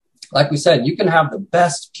like we said, you can have the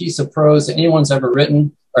best piece of prose that anyone's ever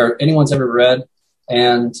written or anyone's ever read.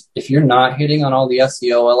 And if you're not hitting on all the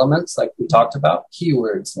SEO elements, like we talked about,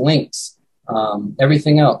 keywords, links,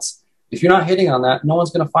 everything else, if you're not hitting on that, no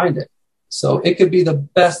one's going to find it. So it could be the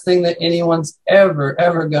best thing that anyone's ever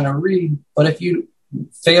going to read. But if you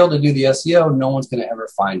fail to do the SEO, no one's going to ever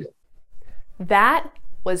find it. That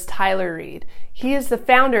was Tyler Reed. He is the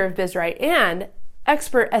founder of BizWrite and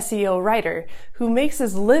expert SEO writer who makes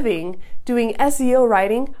his living doing SEO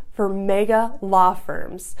writing for mega law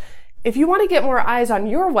firms. If you want to get more eyes on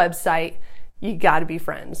your website, you got to be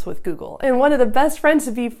friends with Google. And one of the best friends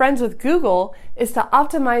to be friends with Google is to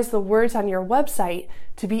optimize the words on your website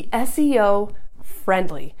to be SEO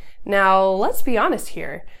friendly. Now, let's be honest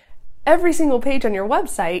here. Every single page on your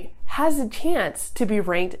website has a chance to be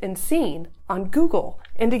ranked and seen on Google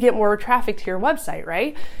and to get more traffic to your website,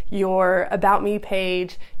 right? Your About Me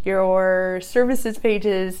page, your services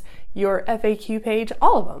pages, your FAQ page,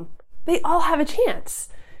 all of them. They all have a chance.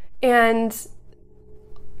 And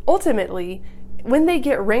ultimately, when they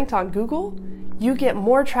get ranked on Google, you get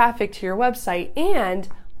more traffic to your website and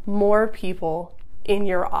more people in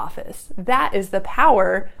your office. That is the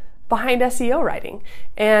power behind SEO writing.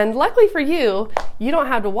 And luckily for you, you don't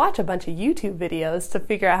have to watch a bunch of YouTube videos to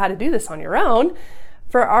figure out how to do this on your own.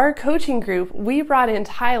 For our coaching group, we brought in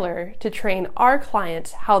Tyler to train our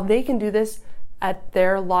clients how they can do this at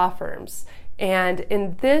their law firms. And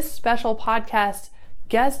in this special podcast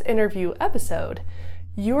guest interview episode,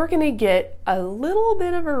 you're going to get a little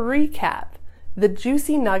bit of a recap, the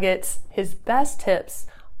juicy nuggets, his best tips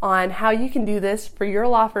on how you can do this for your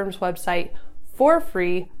law firm's website for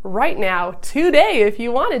free right now, today, if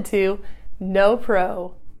you wanted to. No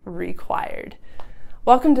pro required.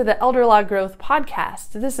 Welcome to the Elder Law Growth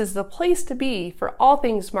Podcast. This is the place to be for all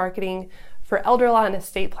things marketing for elder law and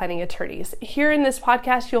estate planning attorneys. Here in this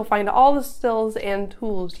podcast, you'll find all the skills and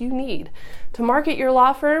tools you need to market your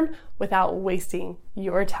law firm without wasting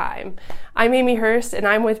your time. I'm Amy Hurst, and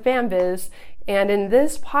I'm with BAMBiz. And in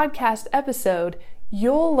this podcast episode,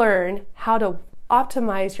 you'll learn how to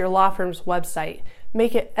optimize your law firm's website,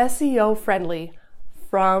 make it SEO friendly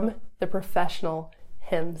from the professional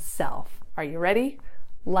himself. Are you ready?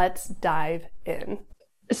 Let's dive in.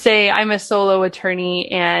 Say I'm a solo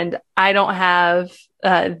attorney and I don't have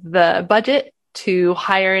the budget to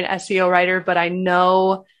hire an SEO writer, but I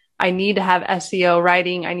know I need to have SEO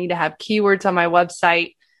writing. I need to have keywords on my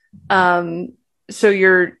website. So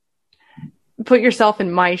you're put yourself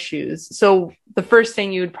in my shoes. So the first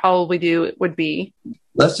thing you would probably do would be,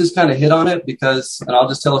 let's just kind of hit on it because, and I'll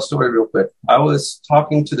just tell a story real quick. I was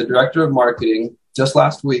talking to the director of marketing just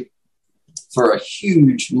last week for a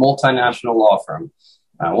huge multinational law firm.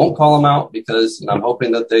 I won't call them out because I'm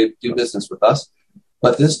hoping that they do business with us.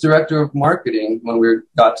 But this director of marketing, when we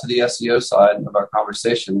got to the SEO side of our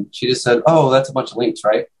conversation, she just said, "Oh, that's a bunch of links,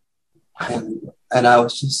 right?" And I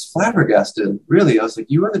was just flabbergasted. Really, I was like,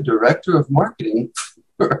 "You are the director of marketing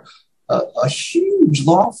for a huge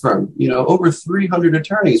law firm, over 300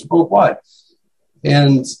 attorneys worldwide."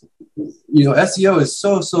 And, SEO is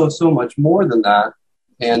so much more than that.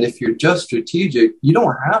 And if you're just strategic, you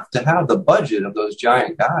don't have to have the budget of those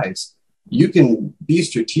giant guys. You can be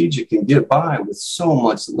strategic and get by with so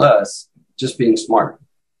much less, just being smart.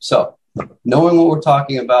 So knowing what we're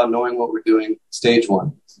talking about, knowing what we're doing, stage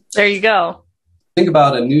one. There you go. Think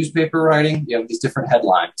about a newspaper writing. You have these different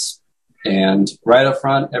headlines. And right up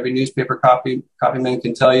front, every newspaper copyman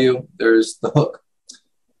can tell you there's the hook.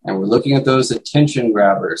 And we're looking at those attention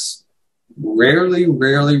grabbers. Rarely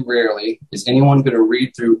is anyone going to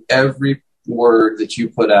read through every word that you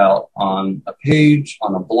put out on a page,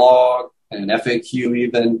 on a blog, and an FAQ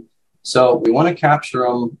even. So we want to capture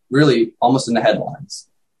them really almost in the headlines.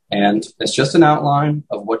 And it's just an outline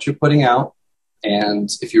of what you're putting out. And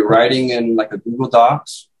if you're writing in like a Google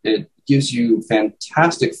Docs, it gives you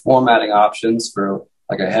fantastic formatting options for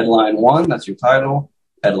like a headline 1, that's your title,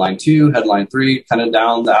 headline 2, headline 3, kind of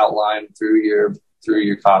down the outline through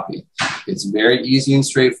your copy. It's very easy and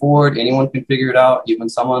straightforward. Anyone can figure it out. Even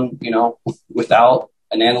someone, without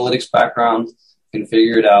an analytics background can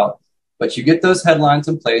figure it out. But you get those headlines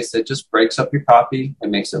in place. It just breaks up your copy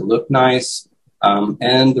and makes it look nice.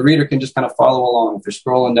 And the reader can just kind of follow along. If they're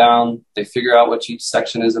scrolling down, they figure out what each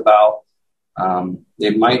section is about.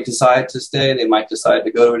 They might decide to stay. They might decide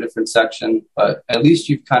to go to a different section. But at least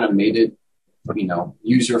you've kind of made it,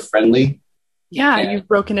 user-friendly. Yeah, and you've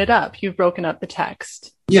broken it up. You've broken up the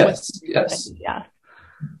text. Yes. Yeah.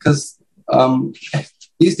 Because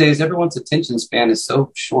these days, everyone's attention span is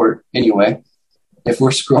so short anyway. If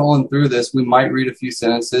we're scrolling through this, we might read a few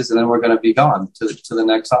sentences and then we're going to be gone to the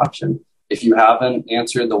next option. If you haven't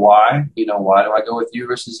answered the why, why do I go with you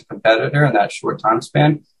versus a competitor in that short time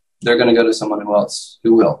span, they're going to go to someone else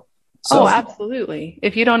who will. So, absolutely.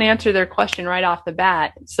 If you don't answer their question right off the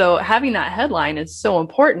bat. So having that headline is so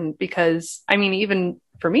important because, I mean, even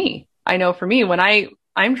for me, I know for me, when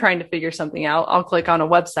I'm trying to figure something out, I'll click on a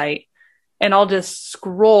website and I'll just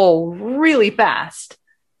scroll really fast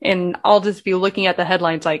and I'll just be looking at the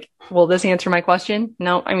headlines like, will this answer my question?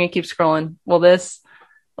 No, I'm going to keep scrolling. Will this,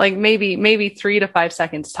 like maybe 3 to 5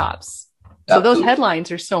 seconds tops. So Absolutely. those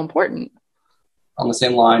headlines are so important. On the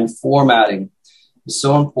same line, formatting is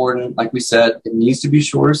so important. Like we said, it needs to be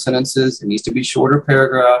shorter sentences. It needs to be shorter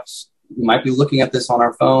paragraphs. You might be looking at this on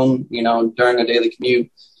our phone, during a daily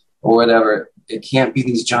commute or whatever. It can't be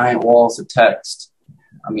these giant walls of text.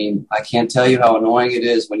 I mean, I can't tell you how annoying it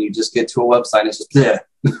is when you just get to a website and it's just there.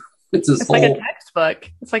 It's like a textbook.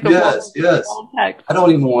 It's like a yes. text. I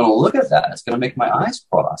don't even want to look at that. It's going to make my eyes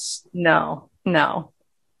cross. No.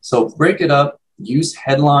 So break it up. Use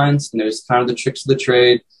headlines, and there's kind of the tricks of the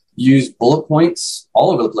trade. Use bullet points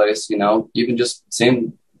all over the place. Even just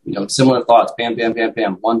similar thoughts. Bam, bam, bam,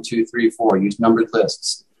 bam. 1, 2, 3, 4. Use numbered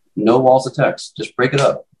lists. No walls of text. Just break it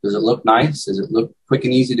up. Does it look nice? Does it look quick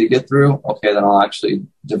and easy to get through? Okay, then I'll actually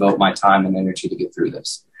devote my time and energy to get through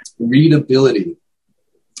this. Readability.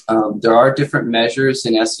 There are different measures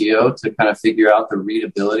in SEO to kind of figure out the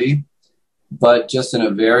readability, but just in a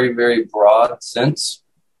very, very broad sense,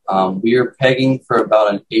 we are pegging for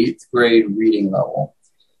about an 8th grade reading level,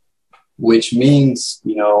 which means,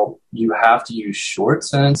 you have to use short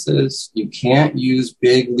sentences. You can't use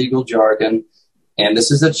big legal jargon. And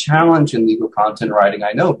this is a challenge in legal content writing,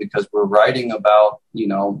 I know, because we're writing about,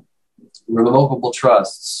 revocable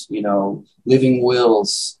trusts, living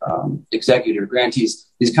wills, executor, grantees,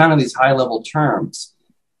 these high level terms.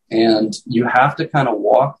 And you have to kind of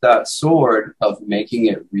walk that sword of making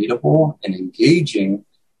it readable and engaging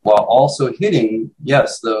while also hitting,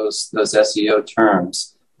 yes, those SEO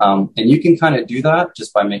terms. And you can kind of do that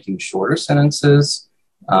just by making shorter sentences,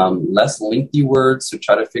 less lengthy words. So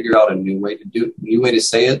try to figure out a new way to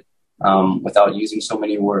say it without using so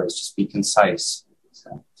many words. Just be concise.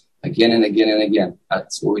 So, again and again and again.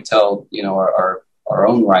 That's what we tell our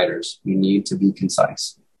own writers. You need to be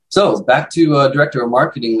concise. So back to Director of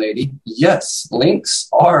Marketing lady. Yes, links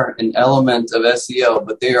are an element of SEO,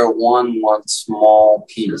 but they are one small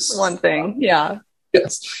piece. One thing, yeah.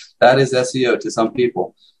 Yes, that is SEO to some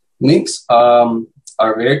people. Links are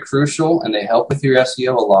very crucial, and they help with your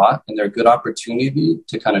SEO a lot, and they're a good opportunity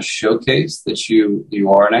to kind of showcase that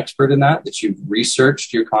you are an expert in that you've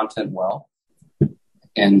researched your content well.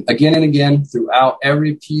 And again, throughout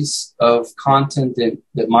every piece of content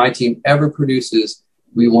that my team ever produces,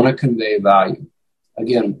 we want to convey value.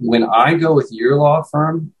 Again, when I go with your law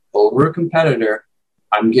firm over a competitor,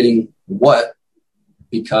 I'm getting what,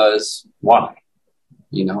 because why,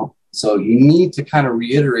 So you need to kind of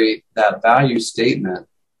reiterate that value statement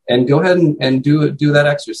and go ahead and do that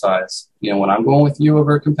exercise. When I'm going with you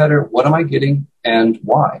over a competitor, what am I getting and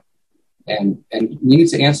why? And you need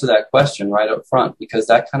to answer that question right up front, because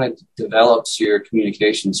that kind of develops your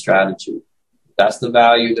communication strategy. That's the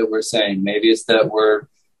value that we're saying. Maybe it's that we're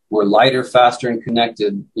lighter, faster, and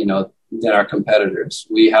connected, than our competitors.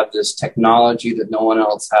 We have this technology that no one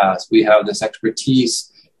else has. We have this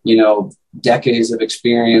expertise, decades of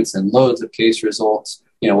experience and loads of case results.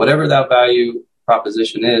 Whatever that value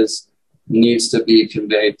proposition is, needs to be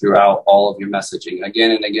conveyed throughout all of your messaging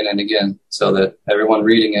again and again and again, so that everyone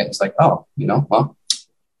reading it is like, oh, well,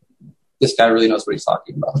 this guy really knows what he's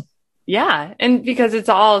talking about. Yeah. And because it's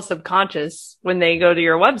all subconscious, when they go to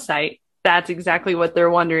your website, that's exactly what they're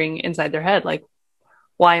wondering inside their head. Like,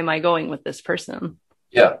 why am I going with this person?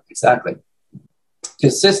 Yeah, exactly.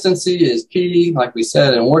 Consistency is key, like we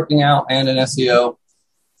said, in working out and in SEO.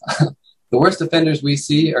 The worst offenders we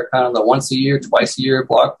see are kind of the once a year, twice a year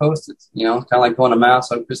blog posts. It's, kind of like going to mass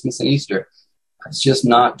on Christmas and Easter. It's just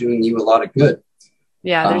not doing you a lot of good.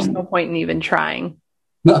 Yeah, there's no point in even trying.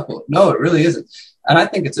 No, it really isn't. And I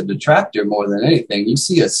think it's a detractor more than anything. You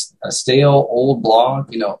see a stale old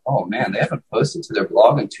blog, oh man, they haven't posted to their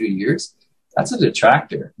blog in 2 years. That's a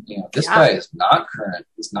detractor. This guy is not current.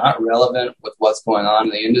 He's not relevant with what's going on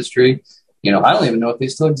in the industry. I don't even know if they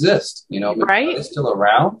still exist. Right? Are they still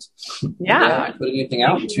around? Yeah. They haven't put anything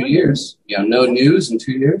out in 2 years. No news in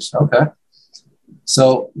 2 years. Okay.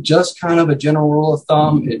 So just kind of a general rule of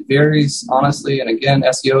thumb. It varies, honestly. And again,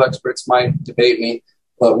 SEO experts might debate me,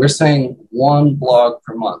 but we're saying one blog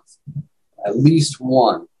per month, at least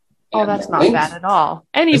one. Oh, that's not bad at all.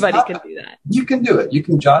 Anybody can do that. You can do it. You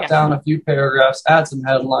can jot down a few paragraphs, add some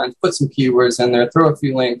headlines, put some keywords in there, throw a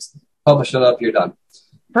few links, publish it up, you're done.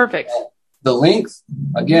 Perfect. The length,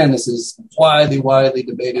 again, this is widely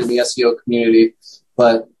debated in the SEO community,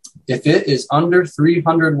 but if it is under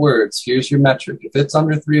 300 words, here's your metric. If it's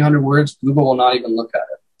under 300 words, Google will not even look at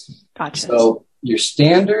it. Gotcha. So your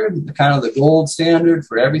standard, kind of the gold standard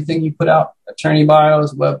for everything you put out, attorney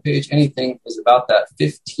bios, webpage, anything, is about that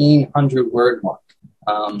 1,500 word mark.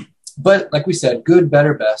 But like we said, good,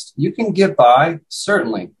 better, best. You can get by,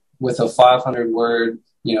 certainly, with a 500 word,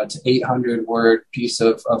 to 800 word piece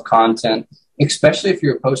of content, especially if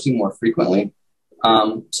you're posting more frequently.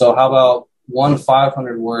 So how about one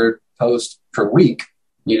 500 word post per week?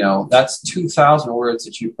 That's 2,000 words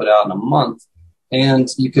that you put out in a month. And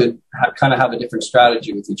you could kind of have a different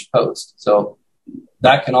strategy with each post. So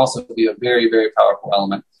that can also be a very, very powerful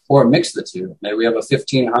element, or a mix of the two. Maybe we have a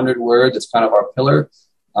 1,500 word that's kind of our pillar,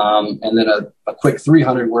 and then a quick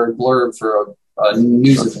 300 word blurb for a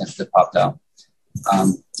news event that popped out.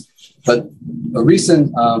 But a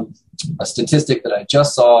recent a statistic that I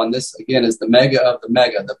just saw, and this again is the mega of the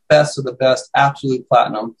mega, the best of the best, absolute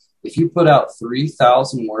platinum. If you put out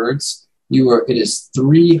 3,000 words, it is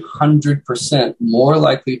 300% more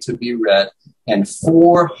likely to be read and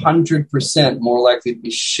 400% more likely to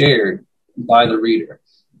be shared by the reader.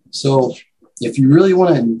 So if you really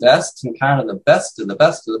want to invest in kind of the best of the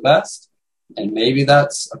best of the best, and maybe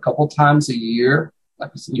that's a couple times a year,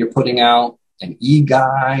 like you're putting out an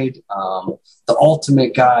e-guide, the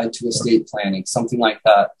ultimate guide to estate planning, something like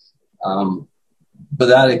that. But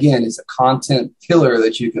that, again, is a content pillar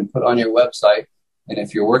that you can put on your website. And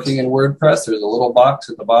if you're working in WordPress, there's a little box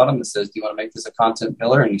at the bottom that says, do you want to make this a content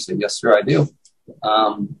pillar? And you say, yes, sir, I do.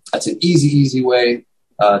 That's an easy way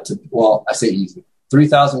I say easy.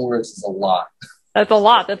 3,000 words is a lot. That's a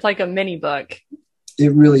lot. That's like a mini book.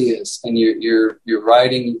 It really is. And you're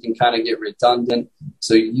writing, you can kind of get redundant.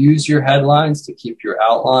 So use your headlines to keep your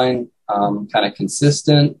outline kind of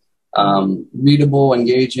consistent, readable,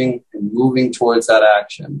 engaging, and moving towards that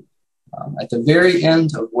action. At the very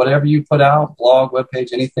end of whatever you put out, blog,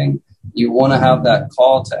 webpage, anything, you want to have that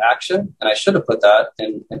call to action. And I should have put that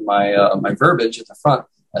in my my verbiage at the front.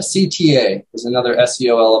 A CTA is another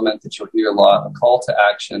SEO element that you'll hear a lot, a call to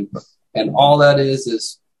action. And all that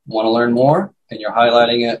is want to learn more, and you're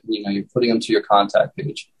highlighting it, you're putting them to your contact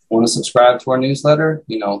page. Want to subscribe to our newsletter,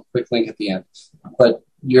 quick link at the end. But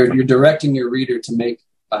you're directing your reader to make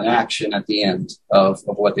an action at the end of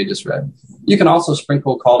what they just read. You can also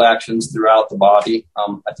sprinkle call to actions throughout the body.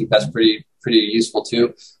 I think that's pretty useful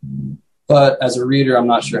too. But as a reader, I'm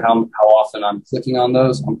not sure how often I'm clicking on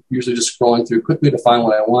those. I'm usually just scrolling through quickly to find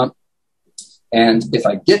what I want. And if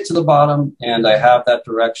I get to the bottom and I have that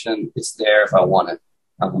direction, it's there if I want it.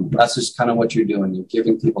 That's just kind of what you're doing. You're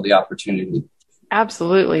giving people the opportunity.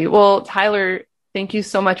 Absolutely. Well, Tyler, thank you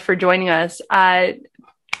so much for joining us.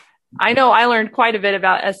 I know I learned quite a bit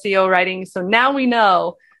about SEO writing. So now we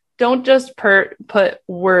know, don't just put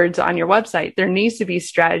words on your website. There needs to be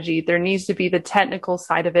strategy. There needs to be the technical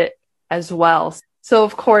side of it as well. So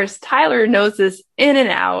of course, Tyler knows this in and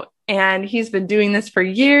out, and he's been doing this for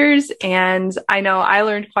years. And I know I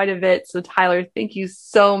learned quite a bit. So Tyler, thank you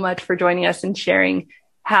so much for joining us and sharing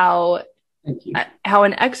how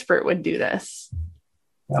an expert would do this.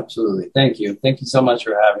 Absolutely. Thank you. Thank you so much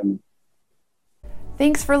for having me.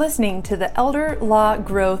 Thanks for listening to the Elder Law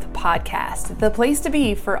Growth Podcast, the place to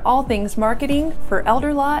be for all things marketing for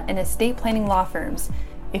elder law and estate planning law firms.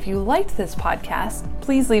 If you liked this podcast,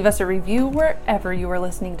 please leave us a review wherever you are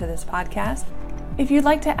listening to this podcast. If you'd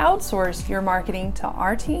like to outsource your marketing to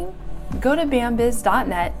our team, go to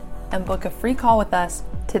bambiz.net and book a free call with us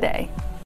today.